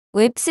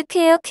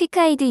웹스퀘어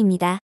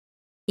퀵가이드입니다.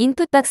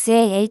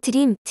 인풋박스의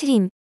ltrim,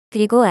 trim,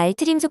 그리고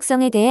rtrim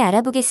속성에 대해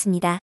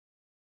알아보겠습니다.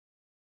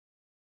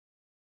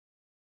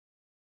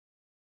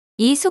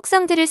 이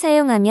속성들을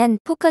사용하면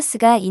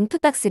포커스가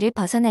인풋박스를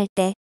벗어날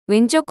때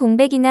왼쪽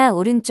공백이나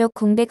오른쪽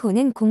공백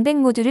호는 공백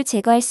모두를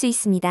제거할 수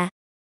있습니다.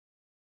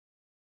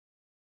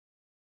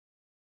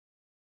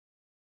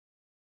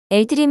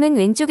 ltrim은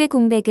왼쪽의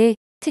공백을,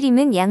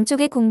 trim은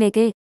양쪽의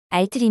공백을,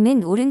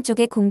 rtrim은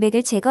오른쪽의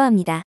공백을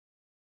제거합니다.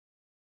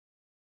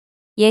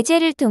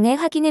 예제를 통해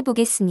확인해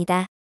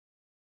보겠습니다.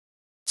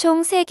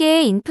 총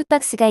 3개의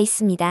인풋박스가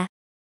있습니다.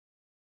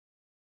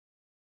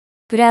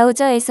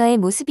 브라우저에서의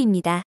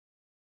모습입니다.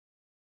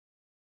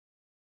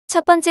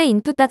 첫 번째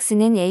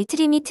인풋박스는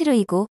ltrim이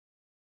true이고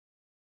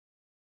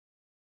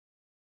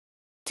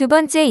두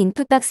번째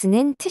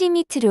인풋박스는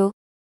trim이 true,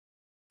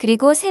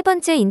 그리고 세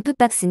번째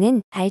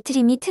인풋박스는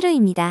rtrim이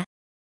true입니다.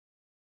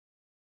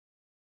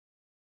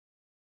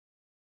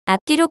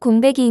 앞뒤로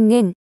공백이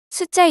있는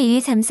숫자 1,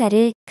 2, 3,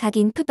 4를 각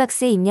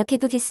인풋박스에 입력해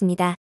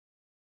보겠습니다.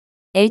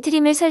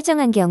 ltrim을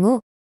설정한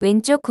경우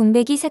왼쪽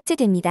공백이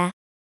삭제됩니다.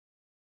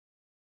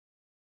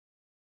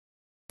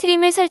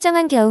 trim을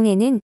설정한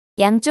경우에는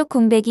양쪽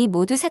공백이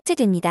모두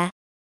삭제됩니다.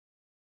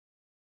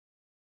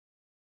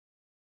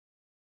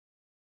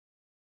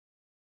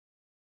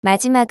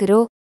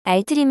 마지막으로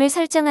rtrim을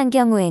설정한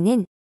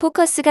경우에는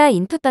포커스가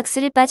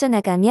인풋박스를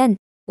빠져나가면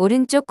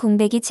오른쪽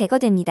공백이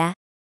제거됩니다.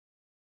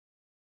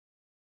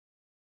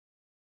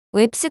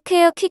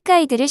 웹스퀘어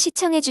퀵가이드를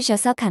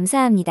시청해주셔서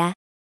감사합니다.